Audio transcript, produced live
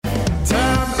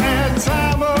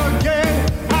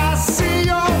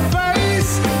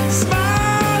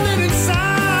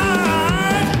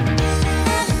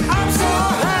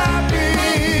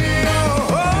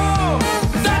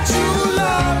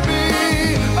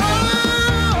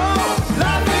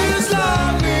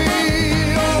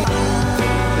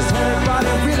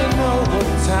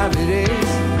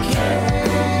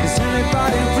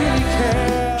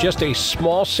just a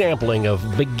small sampling of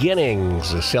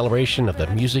Beginnings, a celebration of the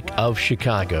music of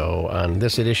Chicago on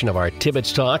this edition of our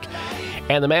Tibbetts Talk.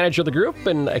 And the manager of the group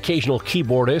and occasional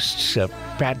keyboardist,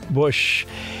 Pat Bush.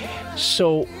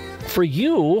 So, for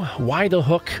you, why the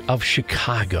hook of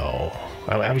Chicago?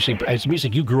 Obviously, it's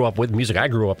music you grew up with, music I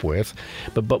grew up with,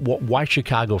 but why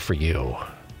Chicago for you?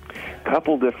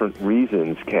 Couple different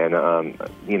reasons, Ken.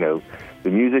 The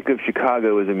music of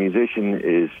Chicago as a musician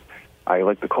is, I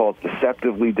like to call it,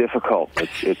 deceptively difficult.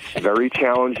 It's very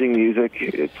challenging music.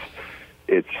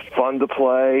 It's fun to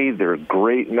play. There are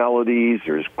great melodies.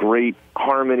 There's great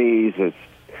harmonies.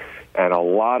 And a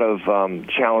lot of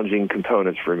challenging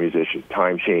components for a musician.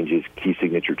 Time changes, key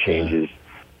signature changes.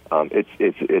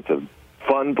 It's a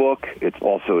fun book. It's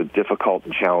also a difficult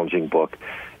and challenging book.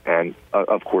 And,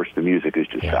 of course, the music is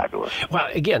just fabulous. Well,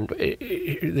 again,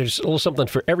 there's a little something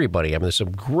for everybody. I mean, there's some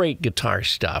great guitar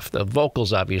stuff. The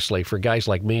vocals, obviously, for guys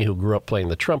like me who grew up playing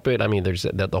the trumpet. I mean, there's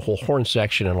the whole horn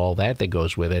section and all that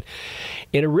goes with it.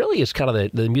 And it really is kind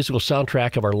of the musical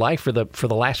soundtrack of our life for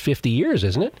the last 50 years,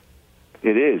 isn't it?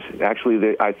 It is.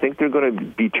 Actually, I think they're going to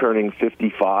be turning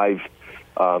 55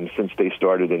 since they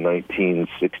started in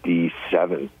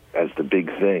 1967 as the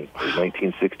big thing,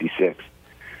 1966.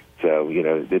 So,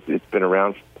 it's been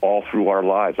around all through our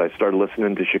lives. I started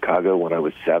listening to Chicago when I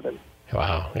was 7.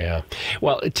 Wow, yeah.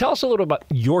 Well, tell us a little about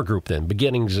your group then,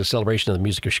 Beginnings, a celebration of the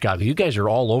music of Chicago. You guys are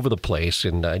all over the place,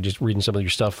 and just reading some of your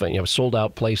stuff, sold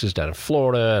out places down in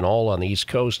Florida and all on the East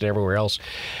Coast and everywhere else.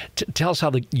 Tell us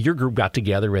how your group got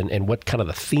together and what kind of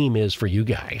the theme is for you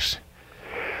guys.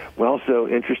 Well, so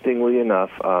interestingly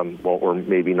enough, or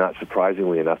maybe not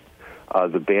surprisingly enough,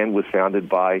 the band was founded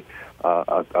by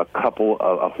a couple,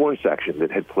 a horn section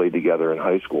that had played together in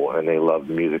high school, and they loved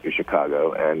the music of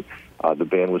Chicago. And the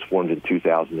band was formed in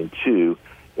 2002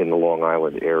 in the Long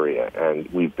Island area, and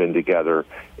we've been together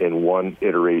in one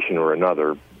iteration or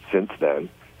another since then.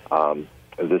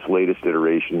 This latest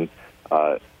iteration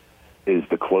is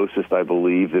the closest, I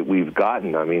believe, that we've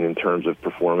gotten, in terms of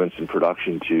performance and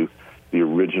production to the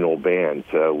original band.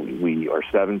 So we are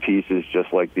 7 pieces,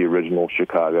 just like the original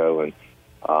Chicago, and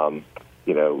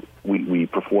we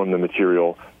perform the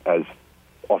material as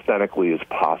authentically as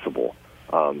possible,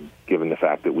 given the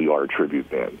fact that we are a tribute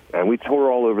band. And we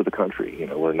tour all over the country.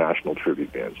 We're a national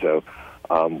tribute band. So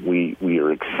we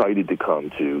are excited to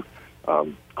come to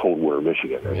Coldwater,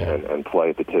 Michigan, and play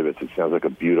at the Tibbetts. It sounds like a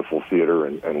beautiful theater,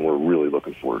 and we're really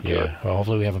looking forward to it. Well,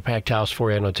 hopefully we have a packed house for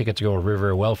you. I know tickets are going very,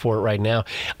 very well for it right now.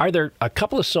 Are there a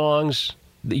couple of songs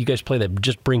that you guys play that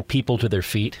just bring people to their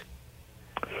feet?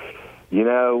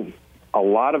 A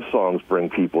lot of songs bring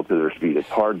people to their feet. It's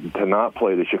hard to not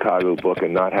play the Chicago book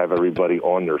and not have everybody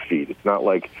on their feet. It's not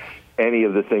like any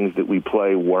of the things that we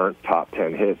play weren't top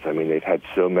 10 hits. They've had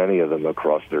so many of them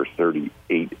across their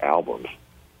 38 albums.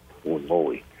 Holy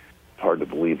moly. It's hard to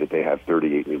believe that they have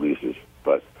 38 releases.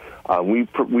 But we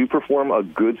perform a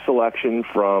good selection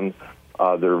from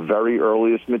their very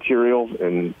earliest material,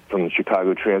 and from the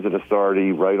Chicago Transit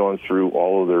Authority right on through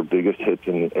all of their biggest hits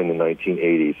in the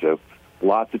 1980s. So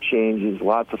lots of changes,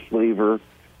 lots of flavor.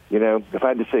 If I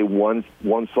had to say one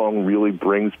song really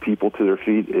brings people to their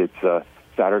feet, it's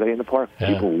Saturday in the Park.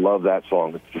 Yeah. People love that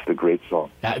song. It's just a great song.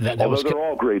 Although they're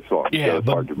all great songs. Yeah, so it's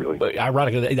hard to really. But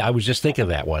ironically, I was just thinking of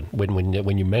that one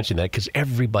when you mentioned that, because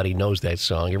everybody knows that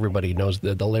song. Everybody knows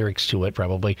the lyrics to it,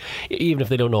 probably. Even if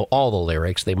they don't know all the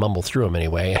lyrics, they mumble through them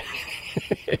anyway.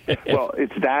 Well,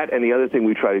 it's that, and the other thing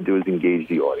we try to do is engage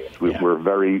the audience. We're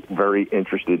very, very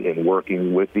interested in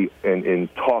working with in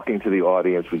talking to the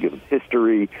audience. We give them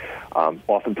history.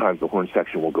 Oftentimes, the horn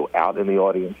section will go out in the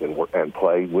audience and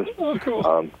play with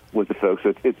the folks.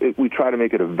 We try to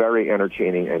make it a very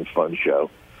entertaining and fun show.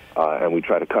 And we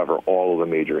try to cover all of the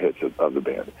major hits of the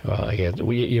band. Well, again,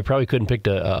 you probably couldn't pick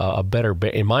a better,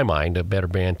 in my mind, a better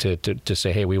band to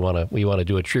say, hey, we want to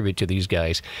do a tribute to these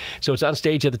guys. So it's on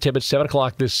stage at the Tibbetts, 7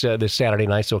 o'clock this Saturday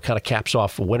night. So it kind of caps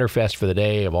off Winterfest for the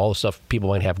day of all the stuff people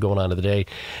might have going on in the day.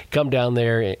 Come down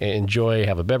there, and enjoy,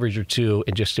 have a beverage or two,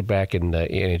 and just sit back and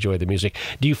enjoy the music.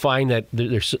 Do you find that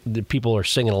the people are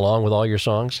singing along with all your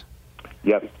songs?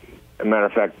 Yep. As a matter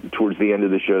of fact, towards the end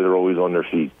of the show, they're always on their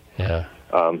feet. Yeah.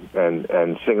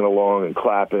 And singing along and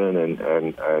clapping,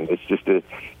 and it's just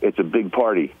it's a big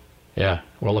party. Yeah,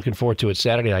 we're looking forward to it.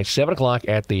 Saturday night, 7 o'clock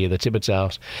at the Tibbetts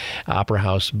House, Opera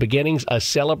House. Beginnings, a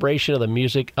celebration of the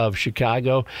music of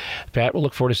Chicago. Pat, we'll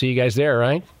look forward to see you guys there,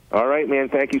 right? All right, man.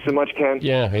 Thank you so much, Ken.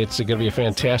 Yeah, it's going to be a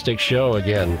fantastic show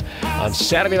again on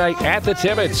Saturday night at the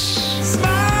Tibbetts.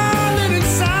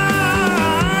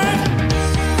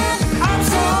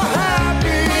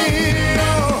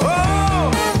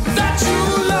 That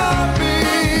you love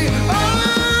me,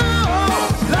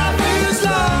 oh,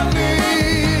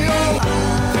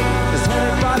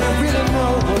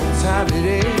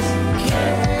 nowadays.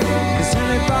 Does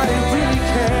anybody really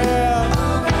care?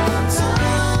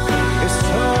 If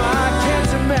so, I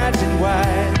can't imagine why.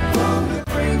 From the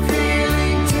great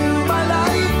feeling to my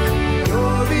life,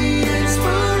 you're the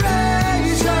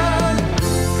inspiration.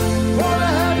 Wanna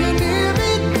have you near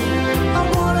me, I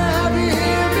wanna have you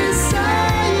hear me say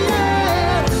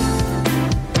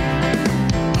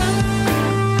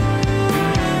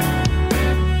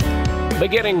it.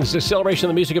 Beginnings, the celebration of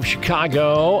the music of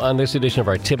Chicago on this edition of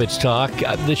our Tibbetts Talk.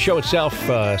 The show itself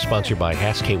sponsored by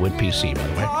Haskell Wood PC, by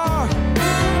the way.